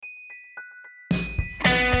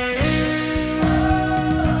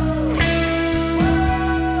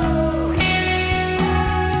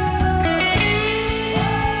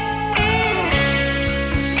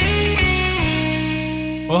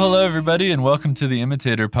everybody, and welcome to the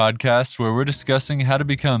Imitator Podcast, where we're discussing how to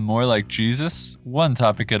become more like Jesus, one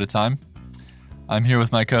topic at a time. I'm here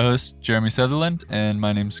with my co-host, Jeremy Sutherland, and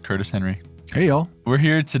my name's Curtis Henry. Hey, y'all. We're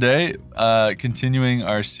here today, continuing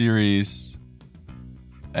our series,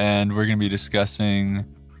 and we're going to be discussing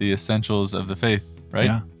the essentials of the faith,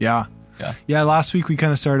 right? Yeah. Last week we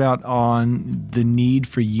kind of started out on the need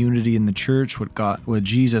for unity in the church, what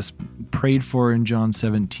Jesus prayed for in John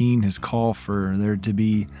 17, his call for there to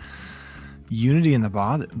be unity in the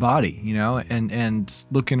body, and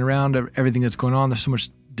looking around at everything that's going on. There's so much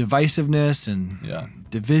divisiveness and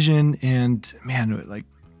division, and man, like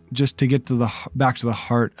just to get to back to the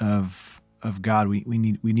heart of God, we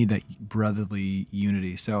need that brotherly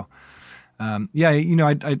unity. So. I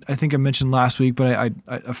think I mentioned last week, but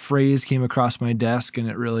a phrase came across my desk and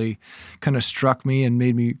it really kind of struck me and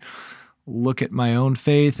made me look at my own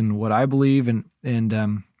faith and what I believe. And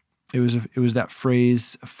it was that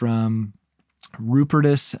phrase from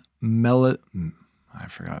Rupertus Melodinus,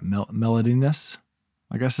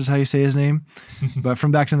 I guess is how you say his name, but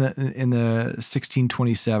from back in the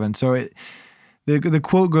 1627. So the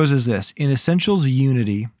quote goes as this: "In essentials,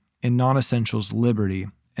 unity; in non-essentials, liberty;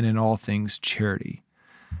 and in all things, charity."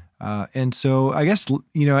 And so I guess,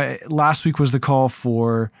 last week was the call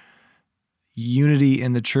for unity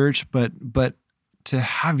in the church, but to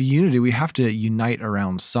have unity, we have to unite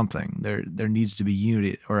around something. There needs to be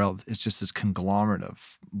unity, or else it's just this conglomerate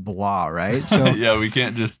of blah, right? So yeah, we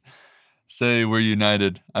can't just say we're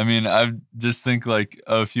united. I mean, I just think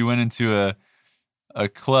if you went into a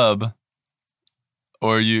club,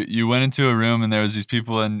 or you went into a room and there was these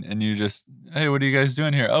people and you just, hey, what are you guys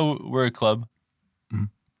doing here? Oh, we're a club. Mm-hmm.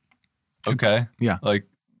 Okay. Yeah. Like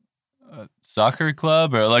a soccer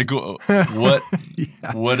club or what?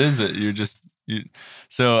 Yeah. What is it?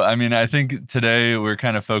 So, I mean, I think today we're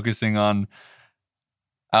kind of focusing on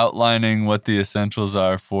outlining what the essentials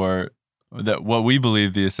are what we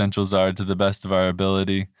believe the essentials are to the best of our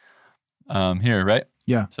ability here, right?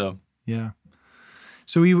 Yeah. So, yeah.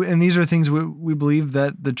 So these are things we believe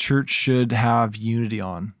that the church should have unity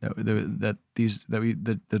on. That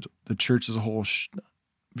the church as a whole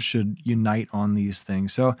should unite on these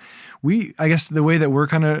things. So I guess the way that we're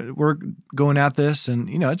going at this, and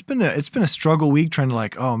it's been a struggle week trying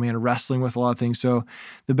to wrestling with a lot of things. So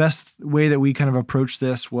the best way that we kind of approached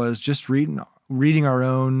this was just reading our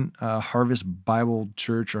own Harvest Bible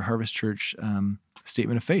Church or Harvest Church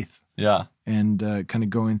statement of faith. Yeah. And kind of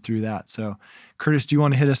going through that. So, Curtis, do you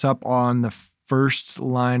want to hit us up on the first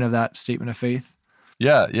line of that statement of faith?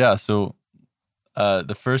 Yeah. So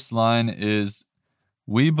the first line is,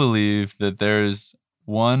 "We believe that there is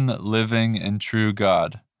one living and true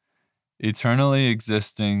God, eternally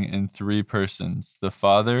existing in three persons, the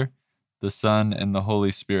Father, the Son, and the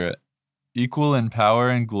Holy Spirit, equal in power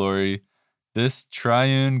and glory. This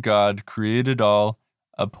triune God created all,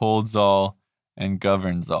 upholds all, and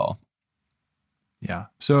governs all." Yeah.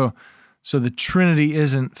 So the Trinity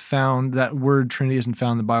isn't found. That word Trinity isn't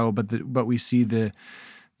found in the Bible, but we see the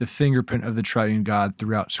fingerprint of the triune God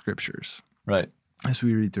throughout scriptures. Right. As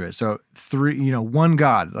we read through it. So one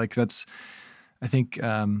God. That's, I think,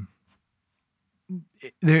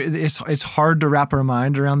 it's hard to wrap our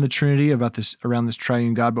mind around the Trinity around this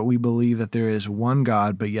triune God, but we believe that there is one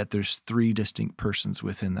God, but yet there's three distinct persons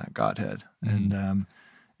within that Godhead. Mm-hmm.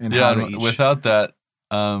 And without that,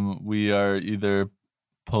 we are either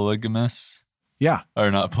polygamous. Yeah.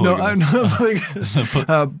 Or not polygamous. No, polygamous.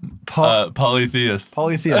 Polytheist.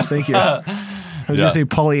 Polytheist, thank you. I was going to say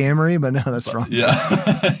polyamory, but no, that's wrong.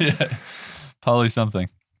 Yeah. Yeah. Poly something.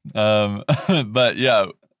 But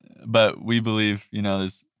we believe,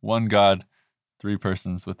 there's one God, three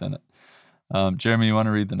persons within it. Jeremy, you want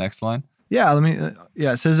to read the next line? Yeah,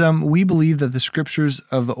 it says, "We believe that the scriptures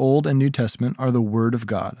of the Old and New Testament are the word of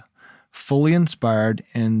God, fully inspired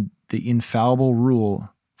and the infallible rule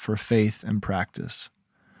for faith and practice."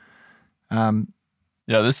 I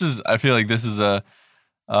feel like this is a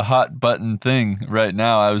hot button thing right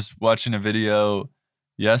now. I was watching a video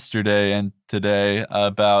yesterday and today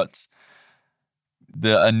about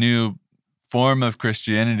a new form of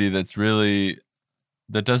Christianity that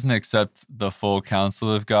doesn't accept the full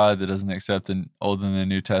counsel of God, that doesn't accept the Old and the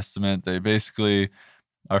New Testament. They basically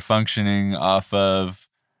are functioning off of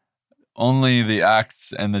only the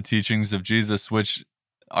acts and the teachings of Jesus, which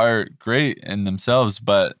are great in themselves,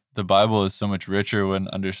 but the Bible is so much richer when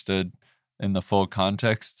understood in the full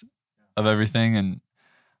context of everything. And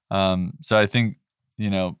so I think,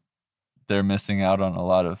 they're missing out on a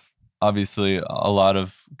lot of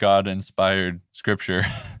God-inspired scripture.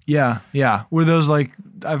 Yeah. Were those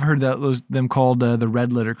I've heard them called the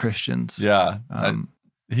red letter Christians. Yeah.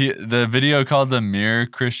 the video called the Mere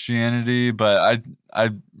Christianity, but I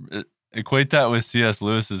equate that with C.S.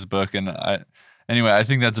 Lewis's book, and I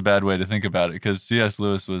think that's a bad way to think about it because C.S.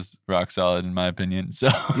 Lewis was rock solid in my opinion. So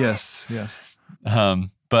Yes.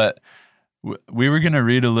 But we were going to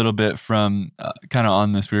read a little bit from kind of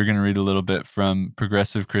on this. We were going to read a little bit from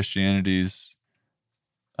Progressive Christianity's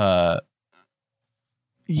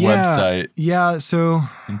website. Yeah. So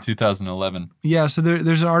in 2011. Yeah. So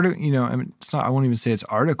there's an article. I mean, it's not. I won't even say it's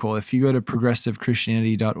article. If you go to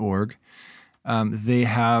progressivechristianity.org, they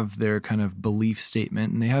have their kind of belief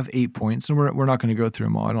statement, and they have 8 points. And we're not going to go through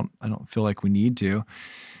them all. I don't feel like we need to.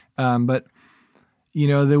 But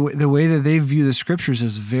the way that they view the scriptures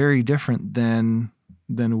is very different than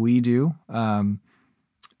we do.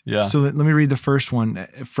 Yeah. So let me read the first one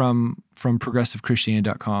from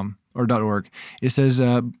progressivechristianity.com or .org. It says,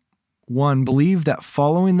 1, believe that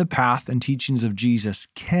following the path and teachings of Jesus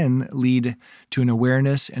can lead to an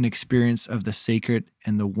awareness and experience of the sacred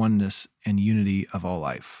and the oneness and unity of all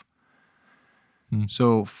life.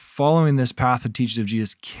 So following this path of teachings of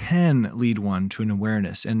Jesus can lead one to an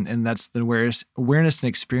awareness, and that's the awareness and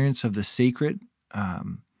experience of the sacred.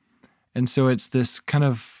 And so it's this kind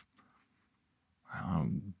of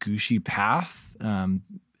gushy path.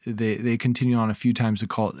 They continue on a few times to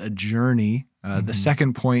call it a journey. The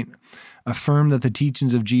second point, affirm that the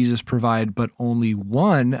teachings of Jesus provide but only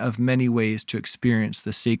one of many ways to experience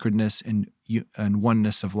the sacredness and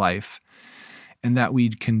oneness of life, and that we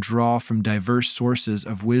can draw from diverse sources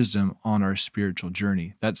of wisdom on our spiritual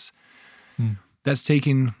journey. That's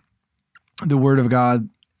taking the Word of God,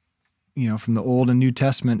 from the Old and New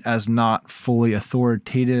Testament as not fully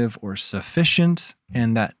authoritative or sufficient,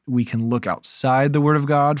 and that we can look outside the Word of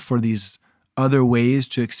God for these other ways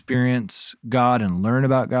to experience God and learn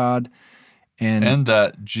about God. And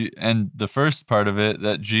the first part of it,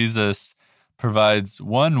 that Jesus provides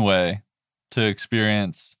one way to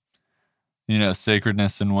experience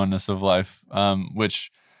sacredness and oneness of life,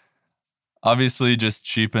 which obviously just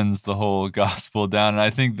cheapens the whole gospel down. And I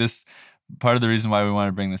think this part of the reason why we want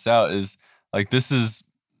to bring this out is this is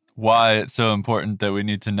why it's so important that we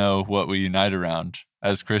need to know what we unite around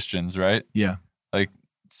as Christians, right? Yeah.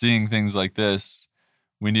 Seeing things like this,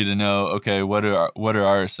 we need to know, okay, what are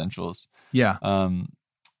our essentials? Yeah.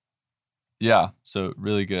 Yeah. So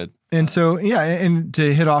really good. And so, and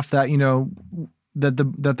to hit off that,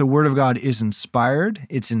 that the Word of God is inspired,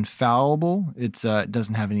 it's infallible, it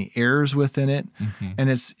doesn't have any errors within it, and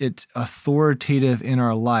it's authoritative in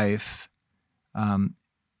our life,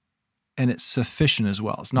 and it's sufficient as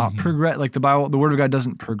well. It's not progress like the Bible. The Word of God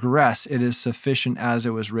doesn't progress; it is sufficient as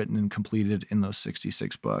it was written and completed in those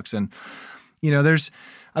 66 books. And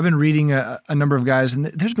I've been reading a number of guys, and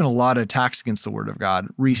there's been a lot of attacks against the Word of God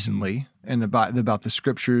recently, and about the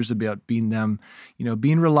Scriptures, about being them,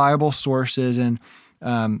 being reliable sources. And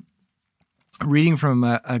reading from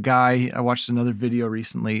a guy, I watched another video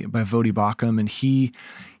recently by Vodi Bakum, and he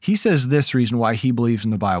says this reason why he believes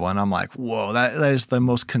in the Bible, and I'm like, whoa, that is the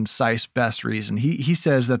most concise, best reason. He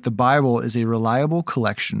says that the Bible is a reliable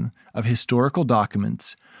collection of historical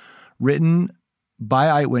documents written by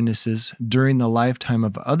eyewitnesses during the lifetime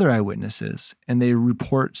of other eyewitnesses, and they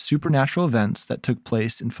report supernatural events that took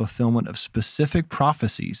place in fulfillment of specific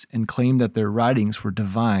prophecies and claim that their writings were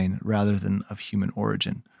divine rather than of human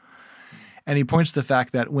origin. And he points to the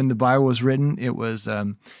fact that when the Bible was written, it was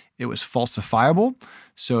falsifiable.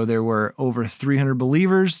 So there were over 300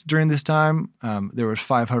 believers during this time. There was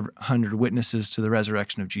 500 witnesses to the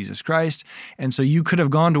resurrection of Jesus Christ. And so you could have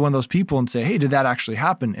gone to one of those people and say, hey, did that actually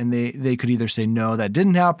happen? And they could either say, no, that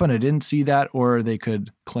didn't happen, I didn't see that, or they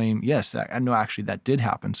could claim, yes, no, actually that did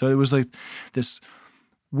happen. So it was like this,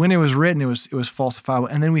 when it was written, it was falsifiable.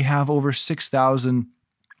 And then we have over 6,000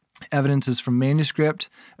 evidences from manuscript,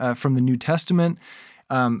 from the New Testament.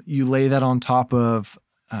 You lay that on top of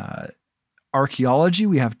archaeology.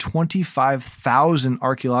 We have 25,000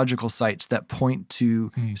 archaeological sites that point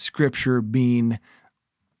to Scripture being,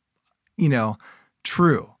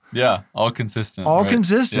 true. Yeah, all consistent. All right?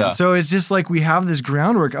 consistent. Yeah. So it's just like we have this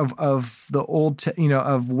groundwork of the old,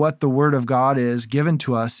 of what the Word of God is given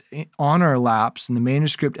to us on our laps and the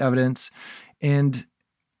manuscript evidence. And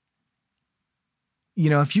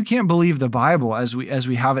if you can't believe the Bible as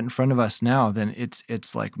we have it in front of us now, then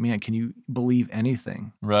it's like, man, can you believe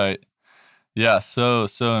anything? Right. Yeah. So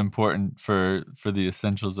important for the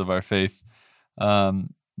essentials of our faith.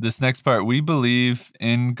 This next part, we believe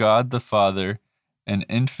in God the Father, an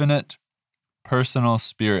infinite personal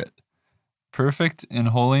spirit, perfect in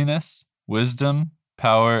holiness, wisdom,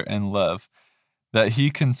 power, and love, that he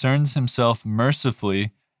concerns himself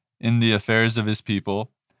mercifully in the affairs of his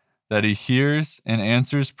people, that he hears and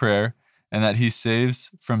answers prayer, and that he saves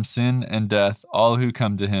from sin and death all who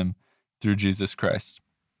come to him through Jesus Christ.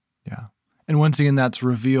 Yeah. And once again, that's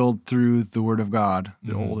revealed through the Word of God,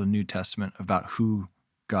 the Mhm. Old and New Testament, about who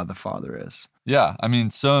God the Father is. Yeah, I mean,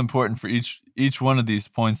 so important for each one of these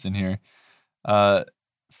points in here.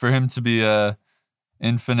 For him to be a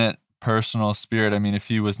infinite personal spirit, I mean, if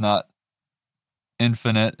he was not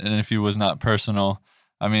infinite and if he was not personal,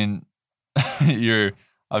 I mean, you're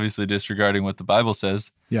obviously disregarding what the Bible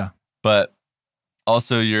says. Yeah. But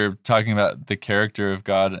also you're talking about the character of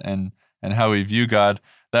God and how we view God.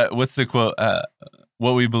 That what's the quote?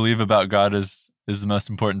 What we believe about God is the most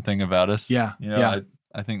important thing about us. Yeah. You know, Yeah.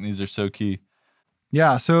 I think these are so key.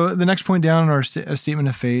 Yeah. So the next point down in our statement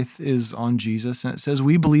of faith is on Jesus. And it says,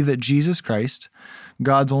 we believe that Jesus Christ,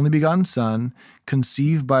 God's only begotten Son,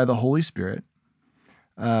 conceived by the Holy Spirit.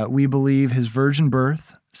 We believe his virgin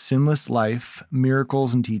birth, sinless life,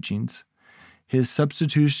 miracles and teachings, his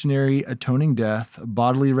substitutionary atoning death,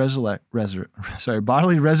 bodily resurrection,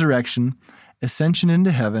 ascension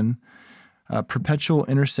into heaven, perpetual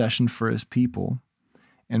intercession for his people,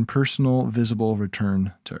 and personal visible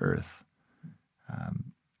return to earth.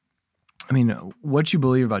 I mean, what you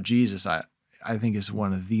believe about Jesus, I think is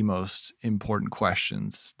one of the most important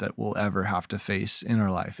questions that we'll ever have to face in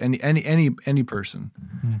our life. Any person.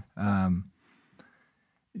 Mm-hmm.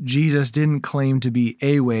 Jesus didn't claim to be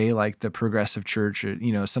a way like the progressive church, or,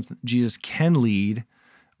 you know, something. Jesus can lead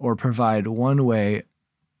or provide one way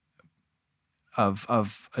of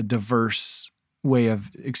a diverse way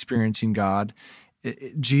of experiencing God.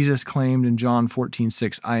 Jesus claimed in John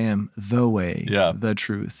 14:6, I am the way, the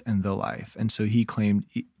truth, and the life. And so he claimed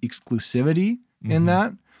exclusivity in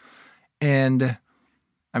that. And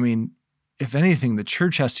I mean, if anything, the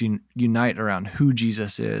church has to unite around who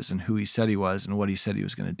Jesus is and who he said he was and what he said he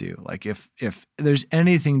was going to do. Like if there's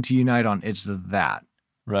anything to unite on, it's that.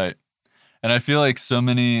 Right. And I feel like so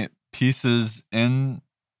many pieces in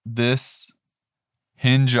this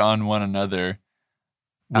hinge on one another.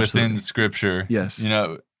 Within Scripture. Yes. You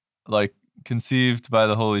know, like conceived by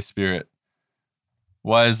the Holy Spirit.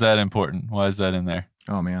 Why is that important? Why is that in there?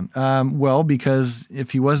 Oh man. Well, because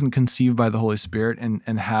if he wasn't conceived by the Holy Spirit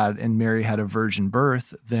and Mary had a virgin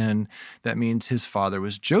birth, then that means his father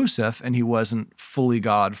was Joseph and he wasn't fully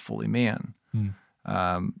God, fully man.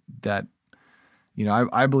 That, you know,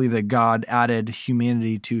 I believe that God added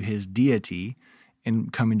humanity to his deity in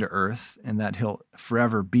coming to earth, and that he'll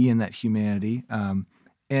forever be in that humanity.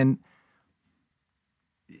 And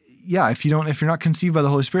yeah, if you're not conceived by the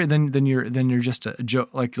Holy Spirit, then you're just a Joe,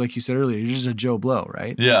 like you said earlier, you're just a Joe Blow,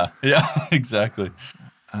 right? Yeah, exactly.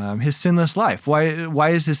 His sinless life. Why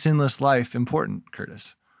is his sinless life important,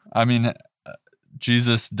 Curtis? I mean,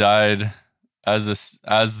 Jesus died as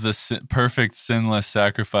the perfect sinless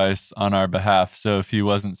sacrifice on our behalf. So if he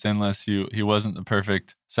wasn't sinless, he wasn't the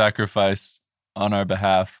perfect sacrifice on our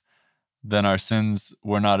behalf, then our sins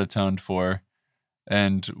were not atoned for.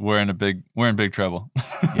 And we're in big trouble.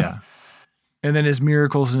 Yeah. And then his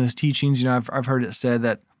miracles and his teachings, you know, I've heard it said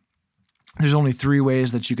that there's only three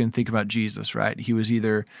ways that you can think about Jesus, right? He was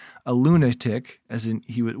either a lunatic, as in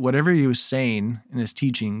whatever he was saying in his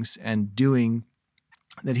teachings and doing,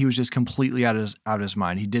 that he was just completely out of his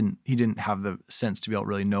mind. He didn't have the sense to be able to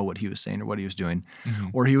really know what he was saying or what he was doing.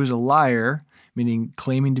 Or he was a liar, meaning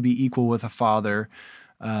claiming to be equal with a father,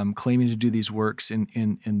 claiming to do these works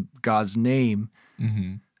in God's name.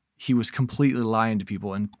 He was completely lying to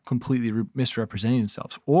people and completely misrepresenting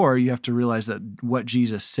himself. Or you have to realize that what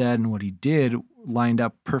Jesus said and what he did lined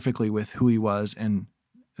up perfectly with who he was and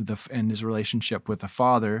his relationship with the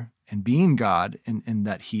Father and being God, and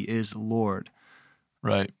that he is Lord.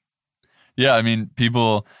 Right. Yeah, I mean,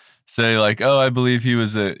 people say like, "Oh, I believe he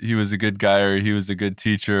was a good guy or he was a good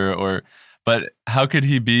teacher," but how could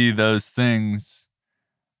he be those things?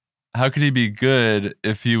 How could he be good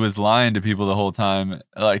if he was lying to people the whole time?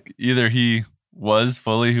 Like either he was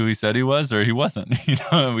fully who he said he was or he wasn't. You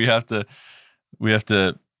know, we have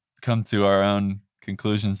to come to our own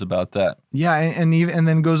conclusions about that. Yeah, and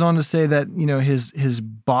then goes on to say that, you know, his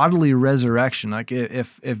bodily resurrection, like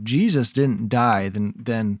if Jesus didn't die,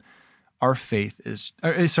 then our faith is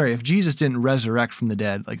if Jesus didn't resurrect from the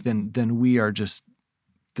dead, like then we are just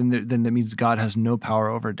then that means God has no power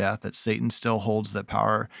over death, that Satan still holds that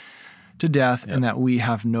power to death, and that we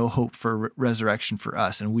have no hope for resurrection for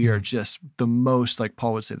us, and we are just the most, like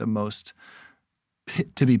Paul would say, the most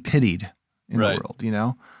to be pitied in the world, you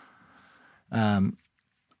know.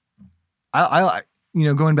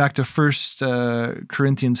 going back to First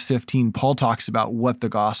Corinthians 15, Paul talks about what the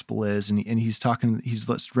gospel is, and he's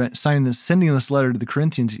sending this letter to the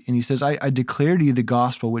Corinthians, and he says, I declare to you the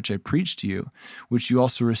gospel which I preached to you, which you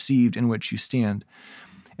also received, in which you stand.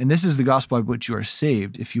 And this is the gospel by which you are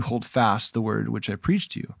saved, if you hold fast the word which I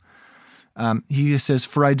preached to you. He says,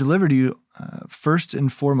 for I delivered to you first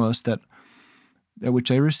and foremost that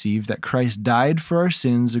which I received, that Christ died for our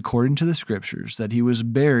sins according to the Scriptures, that he was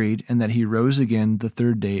buried, and that he rose again the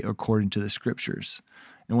third day according to the Scriptures.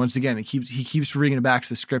 And once again, he keeps bringing it back to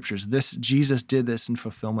the Scriptures. Jesus did this in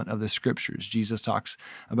fulfillment of the Scriptures. Jesus talks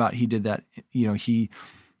about he did that. He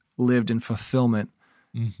lived in fulfillment.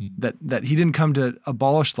 Mm-hmm. That he didn't come to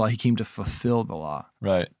abolish the law; he came to fulfill the law.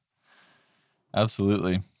 Right.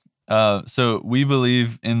 Absolutely. So we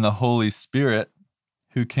believe in the Holy Spirit,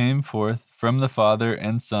 who came forth from the Father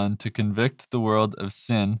and Son to convict the world of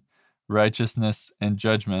sin, righteousness, and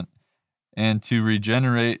judgment, and to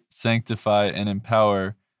regenerate, sanctify, and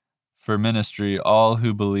empower for ministry all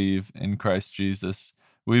who believe in Christ Jesus.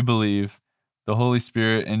 We believe the Holy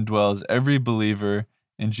Spirit indwells every believer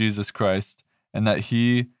in Jesus Christ, and that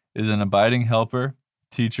he is an abiding helper,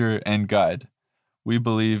 teacher, and guide. We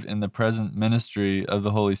believe in the present ministry of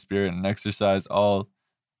the Holy Spirit and the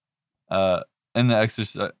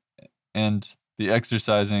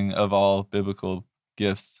exercising of all biblical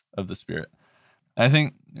gifts of the Spirit. I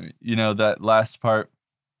think that last part.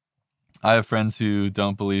 I have friends who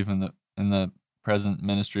don't believe in the present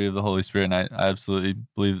ministry of the Holy Spirit, and I absolutely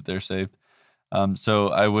believe that they're saved. So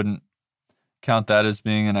I wouldn't count that as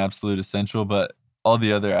being an absolute essential, but all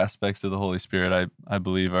the other aspects of the Holy Spirit, I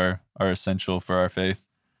believe, are essential for our faith.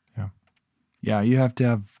 Yeah, you have to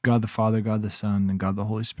have God the Father, God the Son, and God the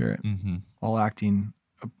Holy Spirit, mm-hmm. all acting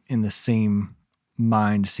in the same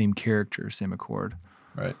mind, same character, same accord.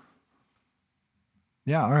 Right.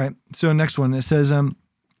 Yeah, all right. So next one, it says,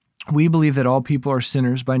 we believe that all people are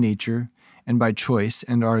sinners by nature and by choice,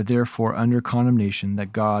 and are therefore under condemnation,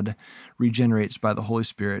 that God regenerates by the Holy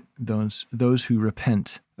Spirit those who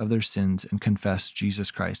repent of their sins and confess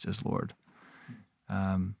Jesus Christ as Lord.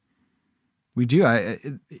 We do.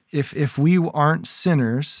 If we aren't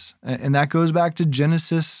sinners, and that goes back to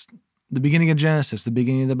Genesis, the beginning of Genesis, the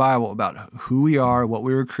beginning of the Bible, about who we are, what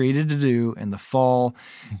we were created to do, and the fall.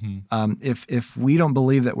 Mm-hmm. If we don't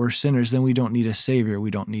believe that we're sinners, then we don't need a Savior.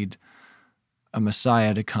 We don't need a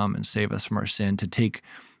Messiah to come and save us from our sin, to take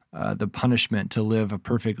the punishment, to live a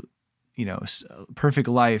perfect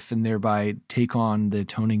life, and thereby take on the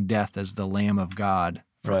atoning death as the Lamb of God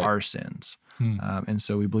for our sins. And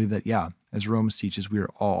so we believe that, as Romans teaches, we are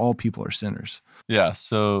all people are sinners. Yeah,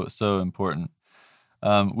 so important.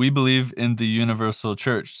 We believe in the universal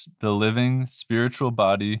church, the living spiritual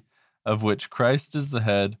body of which Christ is the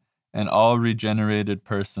head, and all regenerated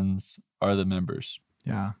persons are the members.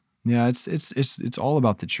 Yeah, it's all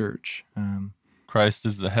about the church. Christ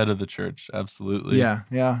is the head of the church, absolutely. Yeah.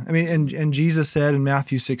 I mean, and Jesus said in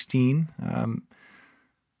Matthew 16,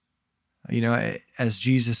 as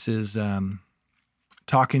Jesus is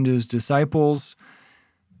talking to his disciples,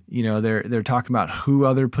 they're talking about who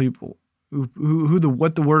other people,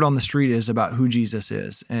 what the word on the street is about who Jesus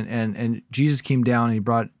is, and Jesus came down and he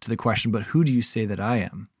brought to the question, but who do you say that I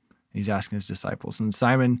am? He's asking his disciples, and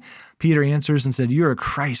Simon Peter answers and said, "You are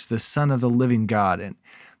Christ, the Son of the living God."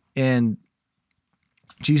 And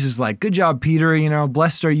Jesus is like, "Good job, Peter.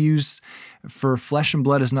 Blessed are you, for flesh and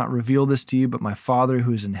blood has not revealed this to you, but my Father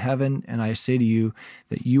who is in heaven. And I say to you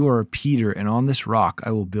that you are Peter, and on this rock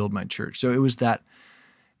I will build my church." So it was that,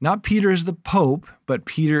 not Peter as the Pope, but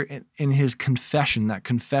Peter in his confession, that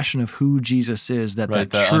confession of who Jesus is, that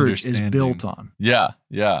church is built on. Yeah,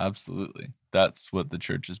 absolutely. That's what the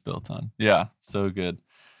church is built on. Yeah, so good.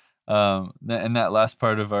 And that last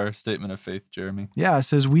part of our statement of faith, Jeremy. Yeah, it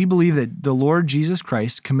says, we believe that the Lord Jesus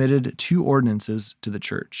Christ committed two ordinances to the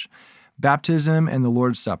church: baptism and the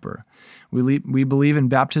Lord's Supper. We believe in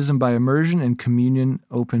baptism by immersion and communion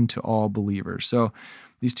open to all believers. So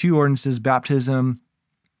these two ordinances, baptism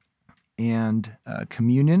and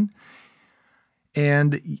communion.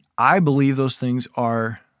 And I believe those things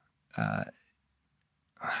are, I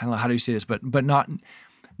don't know how do you say this, but not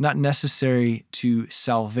necessary to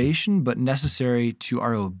salvation, but necessary to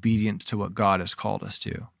our obedience to what God has called us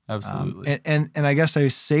to. Absolutely. And I guess I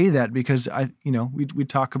say that because we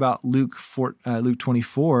talk about Luke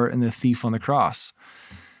 24 and the thief on the cross.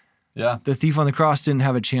 Yeah. The thief on the cross didn't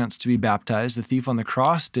have a chance to be baptized. The thief on the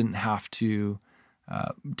cross didn't have to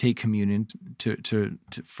take communion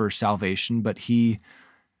for salvation, but he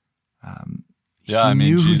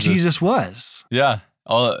knew who Jesus was. Yeah.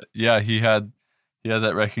 He had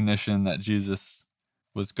that recognition that Jesus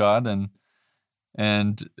was God, and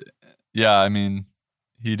And yeah, I mean,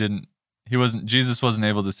 Jesus wasn't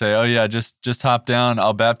able to say, oh yeah, just hop down,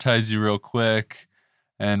 I'll baptize you real quick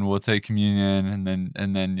and we'll take communion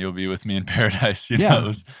and then you'll be with me in paradise. You know, it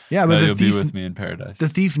was, but you'll be with me in paradise. The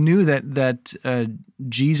thief knew that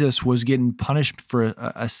Jesus was getting punished for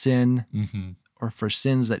a sin or for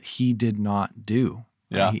sins that he did not do.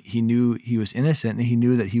 Yeah. He knew he was innocent, and he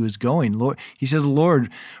knew that he was going. Lord, he says,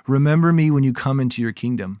 Lord, remember me when you come into your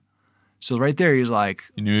kingdom. So right there, he's like,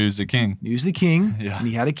 he knew he was the king. He was the king, yeah. And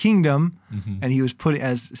he had a kingdom, and he was put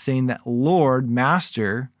as saying that, Lord,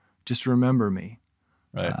 Master, just remember me.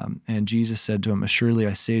 Right. And Jesus said to him, surely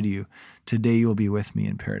I say to you, today you'll be with me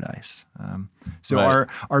in paradise. So right.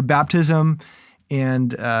 our baptism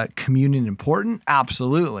and communion important?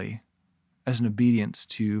 Absolutely, as an obedience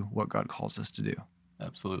to what God calls us to do.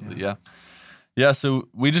 Absolutely, yeah. So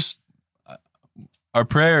our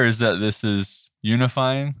prayer is that this is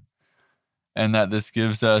unifying, and that this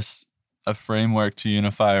gives us a framework to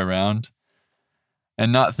unify around,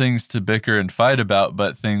 and not things to bicker and fight about,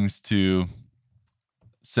 but things to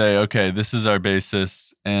say, okay, this is our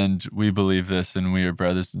basis, and we believe this, and we are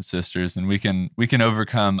brothers and sisters, and we can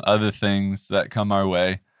overcome other things that come our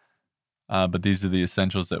way, but these are the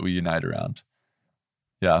essentials that we unite around.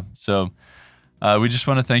 Yeah, so we just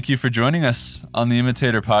want to thank you for joining us on the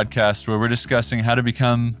Imitator Podcast, where we're discussing how to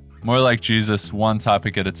become more like Jesus, one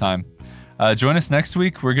topic at a time. Join us next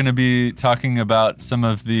week. We're going to be talking about some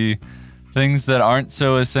of the things that aren't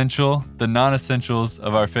so essential, the non-essentials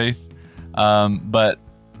of our faith. But,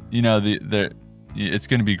 you know, it's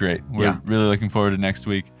going to be great. We're really looking forward to next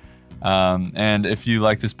week. And if you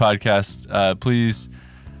like this podcast, please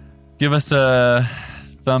give us a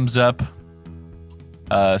thumbs up,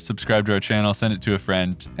 subscribe to our channel, send it to a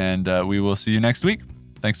friend, and we will see you next week.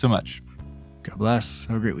 Thanks so much. God bless.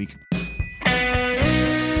 Have a great week.